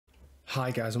Hi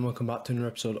guys, and welcome back to another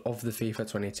episode of the FIFA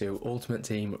 22 Ultimate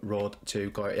Team Road to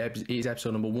Glory. It is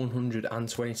episode number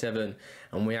 127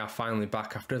 and we are finally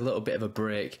back after a little bit of a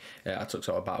break. I took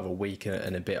sort of about a week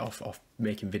and a bit off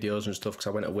making videos and stuff because I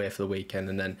went away for the weekend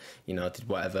and then, you know, did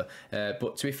whatever.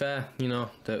 But to be fair, you know,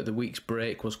 the week's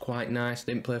break was quite nice.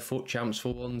 Didn't play FUT Champs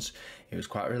for once. It was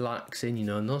quite relaxing, you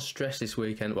know, no stress this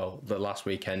weekend, well, the last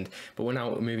weekend. But we're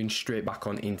now moving straight back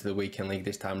on into the weekend league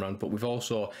this time around. But we've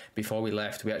also, before we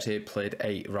left, we actually played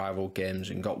 8 rival games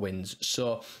and got wins.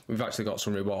 So we've actually got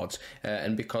some rewards.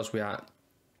 And because we are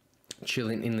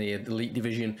chilling in the elite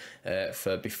division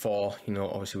for before, you know,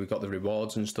 obviously we got the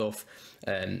rewards and stuff.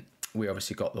 We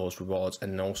obviously got those rewards,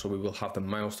 and also we will have the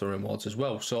milestone rewards as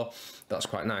well, so that's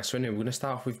quite nice. So anyway, we're going to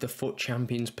start off with the FUT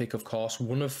Champions pick, of course,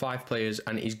 one of 5 players,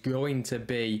 and it is going to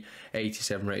be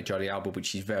 87 rated Jordi Alba,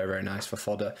 which is very, very nice for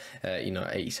fodder. You know,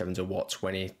 87's a what,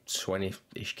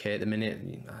 20-ish K at the minute.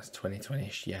 That's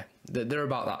 20-ish, yeah, they're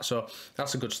about that, so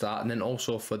that's a good start. And then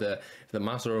also for the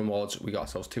milestone rewards, we got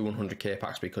ourselves 2 100k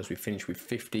packs because we finished with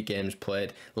 50 games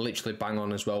played, literally bang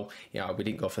on as well. Yeah, we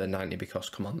didn't go for the 90 because,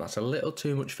 come on, that's a little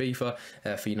too much FIFA.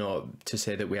 For you know, to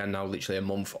say that we are now literally a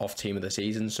month off team of the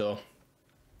season, so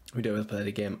we don't really play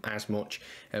the game as much,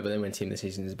 but then when team of the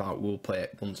season is about, we'll play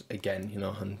it once again, you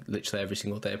know, and literally every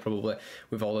single day probably,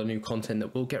 with all the new content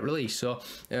that will get released. So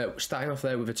starting off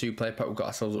there with a 2-player pack, we've got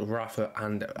ourselves Rafa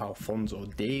and Alphonso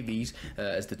Davies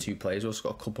as the 2 players. We've also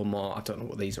got a couple more. I don't know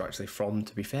what these are actually from,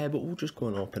 to be fair, but we'll just go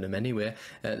and open them anyway.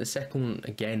 The second one,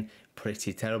 again,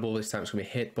 pretty terrible. This time it's going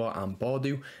to be Hitbot and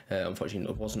Bordeaux.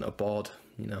 Unfortunately, it wasn't a board,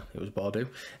 you know, it was Bordeaux.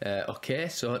 Okay,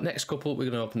 so next couple, we're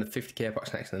going to open the 50k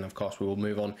packs next, and then of course we will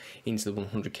move on into the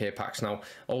 100k packs. Now,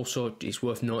 also, it's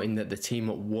worth noting that the team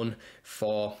 1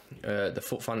 for the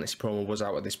FUT Fantasy promo was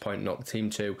out at this point, not the team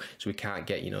 2, so we can't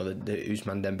get, you know, the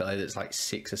Ousmane Dembele that's like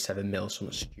 6 or 7 mil,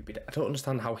 something stupid. I don't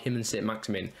understand how him and St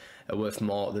Maximin are worth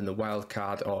more than the wild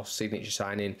card or signature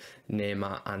signing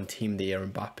Neymar and Team of the Year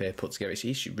Mbappe put together.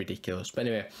 It's ridiculous. But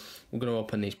anyway, we're going to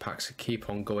open these packs, keep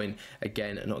on going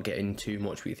again and not getting too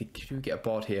much. We think we get a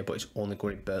board here, but it's only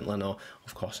going to Bernd Leno,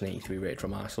 of course, an 83 rated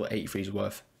from Arsenal. 83 is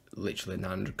worth literally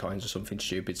 900 coins or something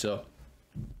stupid, so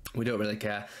we don't really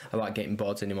care about getting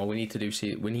boards anymore. We need to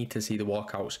see the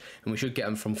walkouts, and we should get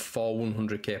them from 4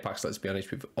 100k packs. Let's be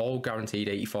honest, we've all guaranteed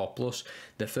 84 plus.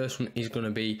 The first one is going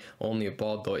to be only a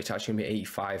board though. It's actually going to be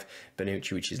 85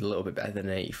 Bonucci, which is a little bit better than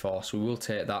 84, so we will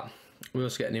take that. We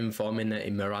also get an inform in there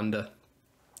in Miranda,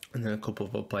 and then a couple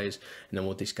of other players, and then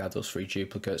we'll discard those 3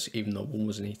 duplicates, even though one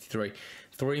was an 83.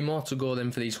 3 more to go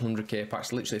then for these 100k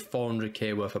packs, literally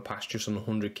 400k worth of packs just on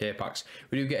 100k packs.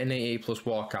 We do get an 88 plus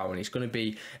walkout, and it's going to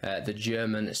be the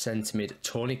German centre mid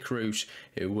Toni Kroos,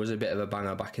 who was a bit of a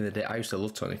banger back in the day. I used to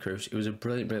love Toni Kroos. It was a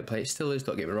brilliant player. It still is,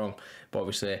 don't get me wrong, but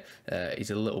obviously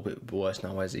he's a little bit worse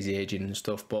now as he's aging and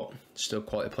stuff, but still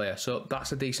quality player. So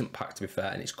that's a decent pack, to be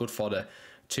fair, and it's good fodder.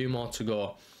 2 more to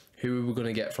go. Who are we going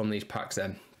to get from these packs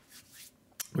then?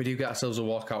 We do get ourselves a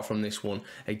walkout from this one.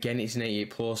 Again, it's an 88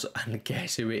 plus, and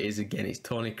guess who it is again? It's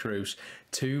Toni Kroos.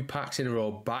 2 packs in a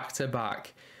row, back to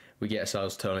back. We get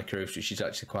ourselves Toni Kroos, which is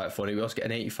actually quite funny. We also get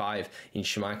an 85 in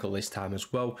Schmeichel this time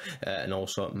as well, and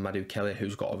also Madou Kelly,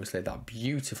 who's got obviously that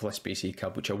beautiful SBC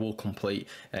card, which I will complete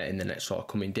in the next sort of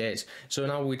coming days. So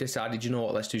now we decided, you know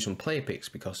what, let's do some player picks,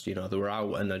 because, you know, they were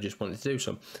out and I just wanted to do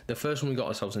some. The first one, we got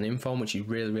ourselves an inform, which is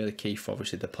really key for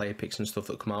obviously the player picks and stuff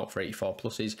that come out for 84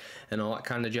 pluses and all that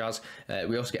kind of jazz.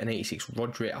 We also get an 86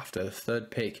 Rodri after the 3rd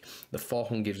pick. The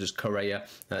 4th one gives us Correa,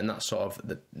 and that's sort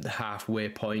of the halfway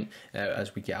point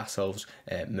as we get ourselves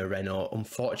Moreno.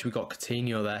 Unfortunately, we got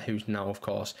Coutinho there, who's now of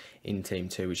course in team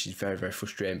 2, which is very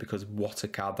frustrating, because what a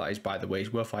card that is, by the way.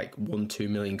 He's worth like 1-2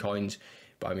 million coins,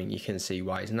 but I mean, you can see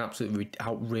why. It's an absolutely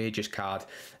outrageous card,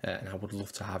 and I would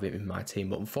love to have him in my team,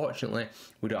 but unfortunately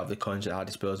we don't have the coins at our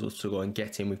disposal to go and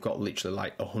get him. We've got literally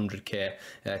like 100k.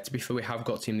 To be fair, we have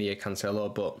got Team of the Year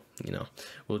Cancelo, but you know,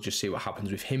 we'll just see what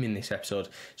happens with him in this episode.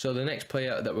 So the next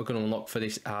player that we're going to unlock for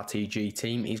this RTG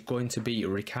team is going to be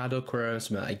Ricardo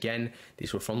Quaresma. Again,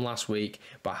 these were from last week,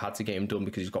 but I had to get him done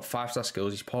because he's got 5-star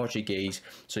skills, he's Portuguese,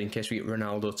 so in case we get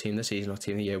Ronaldo team of the season or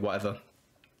team of the year, whatever,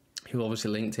 he'll obviously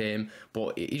link to him.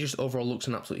 But he just overall looks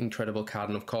an absolutely incredible card,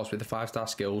 and of course with the 5-star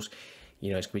skills,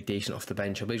 you know, it's going to be decent off the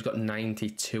bench. I believe he's got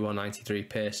 92 or 93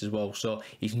 pace as well, so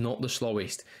he's not the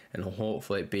slowest, and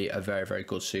hopefully be a very, very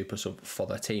good super sub for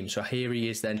the team. So here he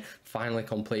is then, finally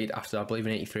completed after, I believe,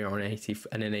 an 83 or an 80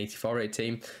 and an 84 rated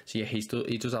team. So yeah, he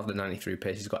does have the 93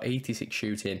 pace. He's got 86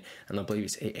 shooting, and I believe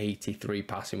it's 83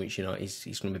 passing, which, you know,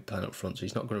 he's going to be playing up front, so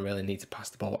he's not going to really need to pass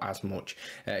the ball as much.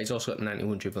 He's also got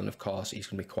 91 dribbling, of course. He's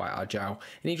going to be quite agile,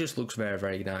 and he just looks very,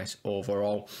 very nice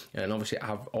overall. And obviously,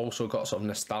 I've also got sort of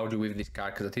nostalgia with this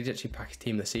guy, because I did actually pack his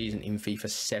team of the season in FIFA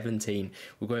 17.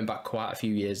 We're going back quite a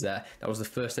few years there. That was the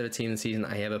first ever team of the season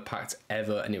that I ever packed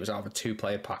ever, and it was out of a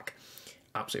 2-player pack.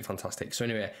 Absolutely fantastic. So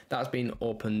anyway, that's been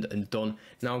opened and done.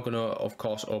 Now I'm going to, of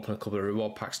course, open a couple of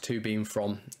reward packs, 2 being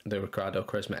from the Ricardo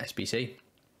Charisma SBC.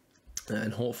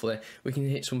 And hopefully we can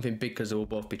hit something big, because they will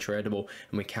both be tradable,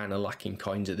 and we're kind of lacking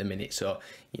coins at the minute. So,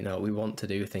 you know, we want to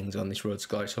do things on this road to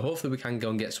glory. So hopefully we can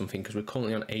go and get something, because we're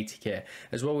currently on 80k.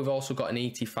 As well, we've also got an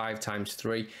 85 times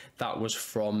 3. That was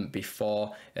from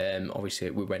before. Obviously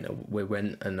we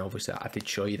went and obviously I did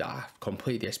show you that I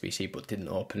completed the SBC but didn't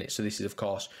open it. So this is, of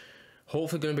course,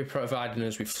 hopefully going to be providing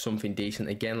us with something decent.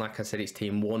 Again, like I said, it's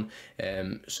team 1.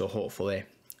 So hopefully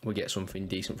we get something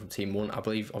decent from team 1. I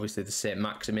believe obviously the St.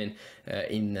 Maximin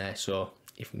in there, so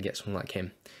if we can get something like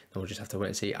him, then we'll just have to wait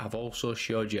and see. I've also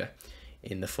showed you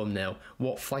in the thumbnail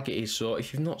what flag it is, so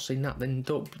if you've not seen that, then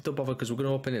don't bother, because we're going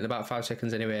to open it in about 5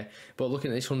 seconds anyway. But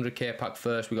looking at this 100k pack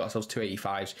first, we got ourselves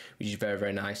 285s, which is very,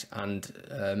 very nice. And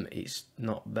it's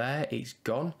not there, it's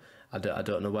gone. I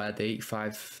don't know where the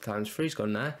 85 times 3's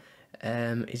gone there.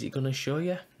 Is it going to show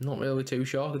you? Not really too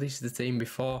sure. This is the team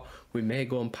before. We may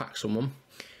go and pack someone.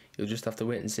 You'll just have to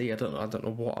wait and see. I don't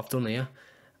know what I've done here.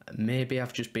 Maybe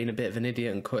I've just been a bit of an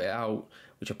idiot and cut it out,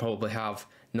 which I probably have.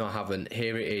 No, I haven't.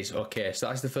 Here it is. Okay, so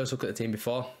that's the first look at the team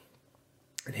before,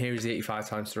 and here is the 85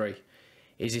 times 3.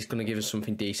 Is this going to give us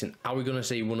something decent? Are we going to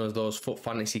see one of those FUT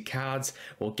Fantasy cards?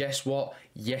 Well, guess what?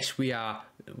 Yes, we are.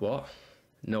 What?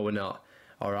 No, we're not.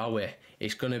 Or are we?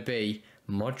 It's going to be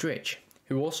Modric,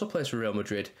 who also plays for Real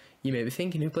Madrid. You may be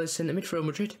thinking, who plays centre mid for Real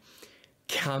Madrid?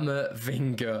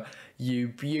 Camavinga, you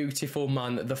beautiful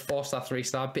man. The 4-star,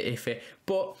 3-star, bit iffy,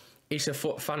 but it's a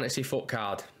fantasy foot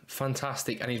card.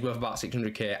 Fantastic, and he's worth about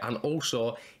 600k. And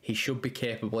also, he should be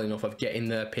capable enough of getting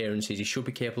the appearances. He should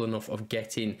be capable enough of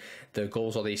getting the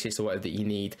goals or the assists or whatever that you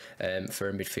need for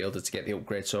a midfielder to get the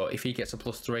upgrade. So if he gets a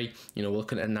 +3, you know, we're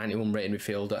looking at a 91 rated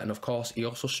midfielder. And of course, he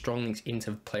also strong links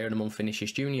into Player of the Month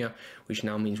Vinicius Jr., which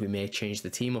now means we may change the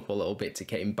team up a little bit to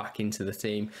get him back into the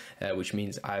team, which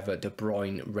means either De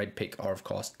Bruyne, Red Pick, or of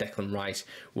course Declan Rice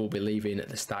will be leaving at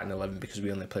the starting 11, because we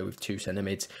only play with 2 centre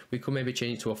mids. We could maybe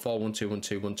change it to a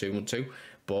 4-1-2-1-2-1-2-1-2,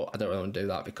 but I don't really want to do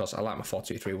that, because I like my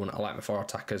 4-2-3-1. I like my 4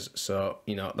 attackers, so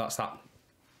you know, that's that.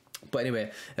 But anyway,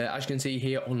 as you can see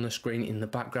here on the screen in the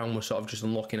background, we're sort of just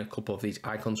unlocking a couple of these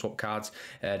icon swap cards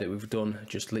that we've done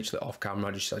just literally off camera.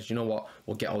 I just said, you know what,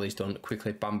 we'll get all these done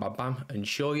quickly, bam, bam, bam, and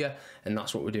show you. And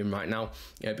that's what we're doing right now,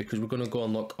 because we're going to go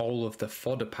unlock all of the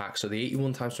fodder packs. So the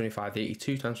 81 times 25, the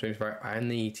 82 times 25,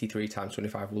 and the 83 times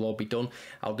 25 will all be done.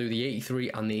 I'll do the 83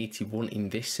 and the 81 in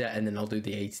this set, and then I'll do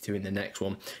the 82 in the next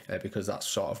one, because that's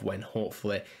sort of when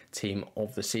hopefully team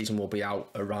of the season will be out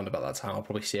around about that time. I'll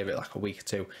probably save it like a week or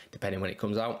 2, depending when it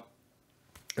comes out.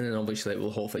 And then obviously we'll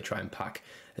hopefully try and pack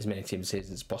as many team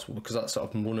seasons as possible, because that's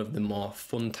sort of one of the more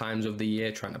fun times of the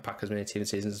year, trying to pack as many team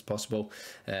seasons as possible.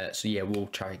 So yeah, we'll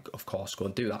try, of course, go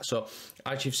and do that. So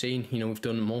as you've seen, you know, we've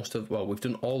done we've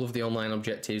done all of the online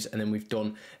objectives, and then we've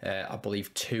done I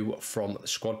believe 2 from the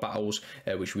squad battles,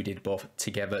 which we did both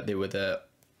together. They were the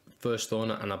first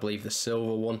owner and I believe the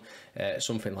silver one,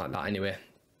 something like that anyway.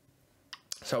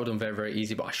 So I would have done very, very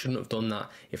easy, but I shouldn't have done that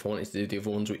if I wanted to do the other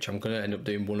ones, which I'm going to end up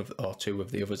doing 1 or 2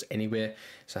 of the others anyway.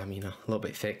 So I'm, you know, a little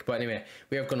bit thick. But anyway,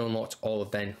 we have gone and unlocked all of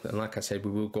them. And like I said,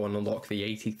 we will go and unlock the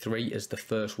 83 as the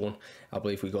first one, I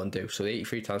believe we go and do. So the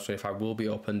 83 times 25 will be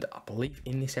opened, I believe,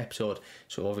 in this episode.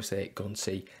 So obviously, go and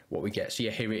see what we get. So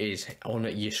yeah, here it is on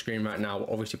your screen right now.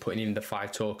 Obviously putting in the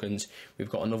 5 tokens. We've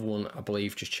got another one, I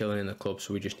believe, just chilling in the club.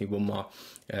 So we just need 1 more,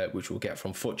 which we'll get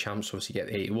from FUT Champs. Obviously get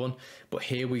the 81. But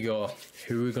here we go.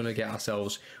 Who are we going to get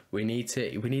ourselves? We need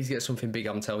to get something big,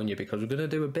 I'm telling you, because we're going to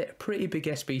do a pretty big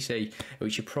SBC,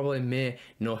 which you probably may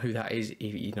know who that is.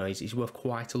 You know, he's worth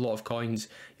quite a lot of coins.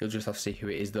 You'll just have to see who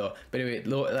it is though. But anyway,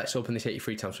 let's open this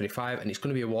 83 times 25, and it's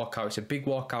going to be a walkout. It's a big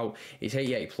walkout. It's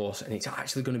 88 plus, and it's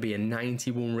actually going to be a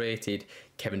 91 rated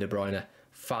Kevin De Bruyne.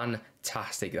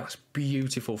 Fantastic. That's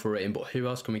beautiful for rating. But who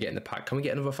else can we get in the pack? Can we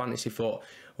get another fantasy foot?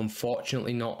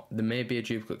 Unfortunately not. There may be a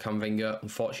duplicate Camavinga.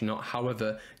 Unfortunately not.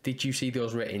 However, did you see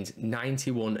those ratings?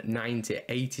 91, 90,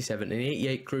 87 and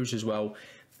 88 Cruz as well.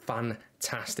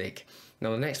 Fantastic. Now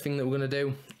the next thing that we're going to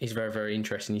do is very, very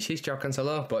interesting. You see João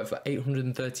Cancelo, but for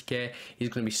 830k, he's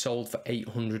going to be sold for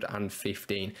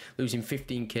 815, losing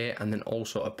 15k, and then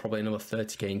also probably another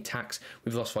 30k in tax.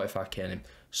 We've lost 45k on him.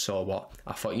 So what?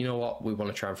 I thought, you know what, we want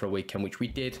to try him for a weekend, which we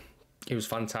did. He was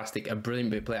fantastic, a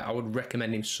brilliant bit player. I would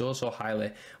recommend him so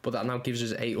highly, but that now gives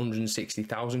us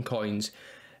 860,000 coins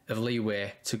of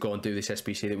leeway to go and do this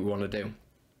SBC that we want to do.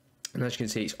 And as you can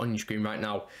see, it's on your screen right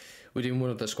now. We're doing one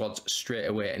of the squads straight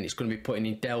away, and it's going to be putting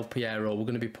in Del Piero. We're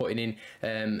going to be putting in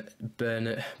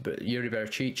Yuri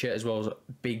Berachicha, as well as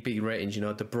big ratings. You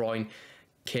know, De Bruyne,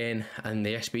 Kane, and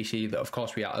the SBC that, of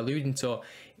course, we are alluding to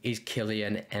is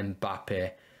Kylian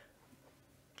Mbappe.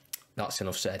 That's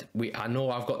enough said. I know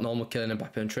I've got normal Kylian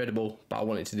Mbappe untradeable, but I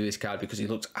wanted to do this card because he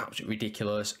looks absolutely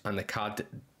ridiculous, and the card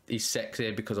is sexy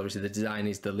because obviously the design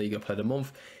is the League of Player of the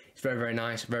Month. It's very, very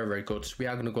nice, very, very good. So we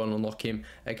are going to go and unlock him.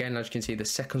 Again, as you can see, the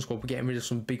second squad, we're getting rid of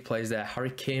some big players there.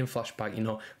 Harry Kane flashback, you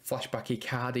know, flashback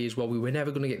Icardi as well. We were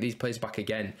never going to get these players back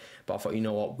again. But I thought, you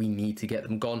know what, we need to get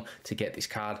them gone to get this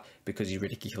card because he's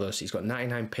ridiculous. He's got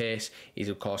 99 pace. He's,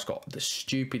 of course, got the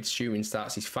stupid shooting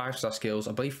stats. He's 5-star skills.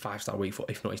 I believe 5-star weak foot.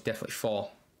 If not, he's definitely 4.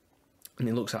 And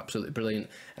he looks absolutely brilliant,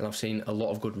 and I've seen a lot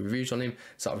of good reviews on him,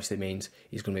 so that obviously means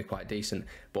he's going to be quite decent.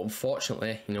 But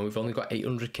unfortunately, you know, we've only got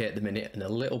 800k at the minute and a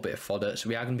little bit of fodder, so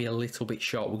we are going to be a little bit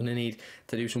short. We're going to need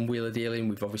to do some wheeler dealing.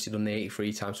 We've obviously done the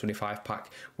 83 times 25 pack.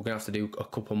 We're going to have to do a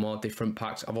couple more different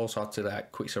packs. I've also had to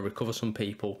like quick recover some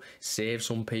people, save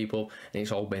some people, and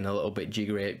it's all been a little bit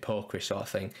jiggery pokery sort of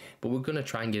thing. But we're going to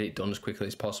try and get it done as quickly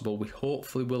as possible. We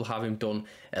hopefully will have him done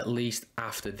at least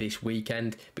after this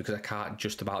weekend, because I can't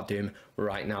just about do him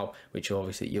right now, which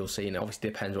obviously you'll see, and it obviously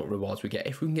depends what rewards we get.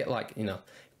 If we can get, like, you know,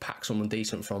 pack someone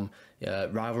decent from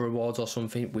rival rewards or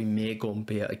something, we may go and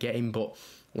be able to get him, but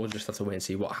we'll just have to wait and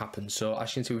see what happens. So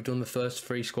as you can see, we've done the first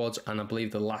 3 squads and I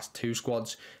believe the last 2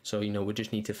 squads, so you know, we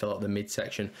just need to fill up the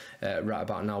midsection right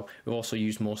about now. We've also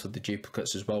used most of the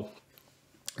duplicates as well.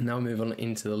 Now we move on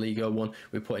into the Liga one.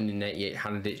 We're putting in 88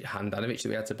 Handanovic that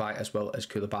we had to buy, as well as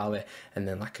Koulibaly, and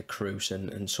then like a Cruz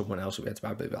and someone else that we had to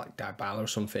buy, but like Dybala or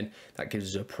something. That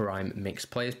gives us a prime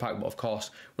mixed players pack. But of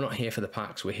course, we're not here for the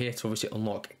packs. We're here to obviously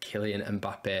unlock Kylian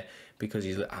Mbappe, because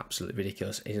he's absolutely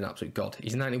ridiculous. He's an absolute god.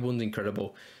 His 91's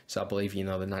incredible. So I believe, you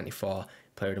know, the 94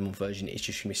 Player of the Month version is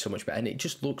just going to be so much better, and it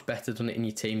just looks better, doesn't it, in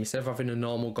your team? Instead of having a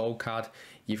normal gold card,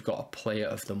 you've got a Player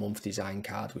of the Month design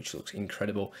card, which looks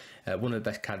incredible. One of the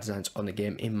best card designs on the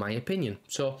game, in my opinion.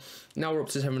 So now we're up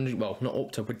to 700, well, not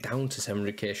up to, we're down to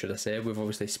 700k, should I say. We've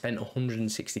obviously spent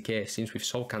 160k since we've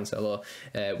sold Cancelo.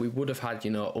 We would have had,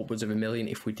 you know, upwards of $1 million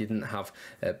if we didn't have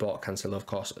bought Cancelo, of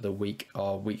course, the week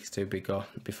or weeks to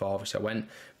before obviously I went.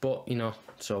 But, you know,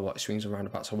 so what, swings and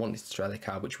roundabouts. I wanted to try the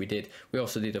card, which we did. We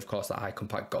also did, of course, that icon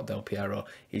pack, got Del Piero.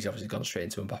 He's obviously gone straight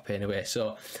into Mbappe anyway.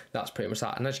 So that's pretty much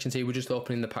that. And as you can see, we're just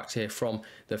opening the packs here from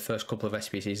the first couple of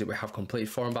SBCs that we have completed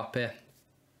for Mbappe.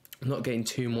 I'm not getting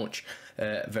too much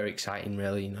very exciting,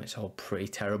 really. You know, it's all pretty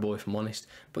terrible, if I'm honest.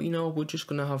 But, you know, we're just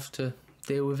going to have to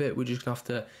deal with it. We're just going to have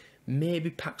to maybe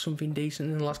pack something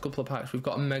decent in the last couple of packs. We've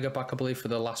got a mega pack, I believe, for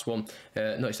the last one.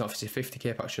 No, it's not, it's a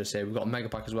 50k pack, should I say. We've got a mega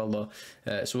pack as well,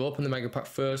 though. So we'll open the mega pack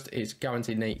first. It's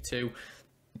guaranteed in 82.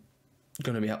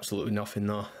 Going to be absolutely nothing,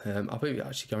 though. I believe it's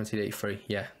actually guaranteed 83.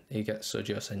 Yeah, you get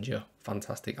Sergio Senjo.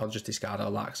 Fantastic. I'll just discard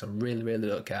all that because I really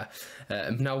don't care.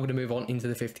 Now we're going to move on into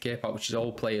the 50k pack, which is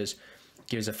all players.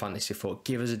 Give us a fantasy foot.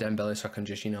 Give us a Dembele so I can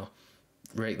just, you know,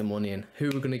 rake the money in. Who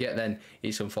we're going to get then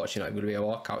is unfortunately going to be a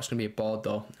walkout. It's going to be a board,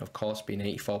 though, of course, being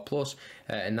 84 plus,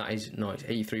 and that is, no, it's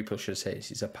 83 plus, should I say.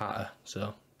 It's a patter,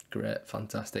 so great,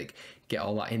 fantastic. Get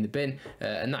all that in the bin,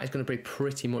 and that is going to be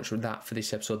pretty much that for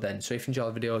this episode then. So if you enjoyed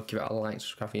the video, give it a like,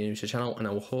 subscribe if you're new to the channel, and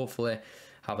I will hopefully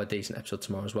have a decent episode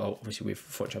tomorrow as well, obviously with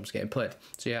FUT Champs getting played.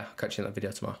 So yeah, I'll catch you in that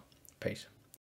video tomorrow. Peace.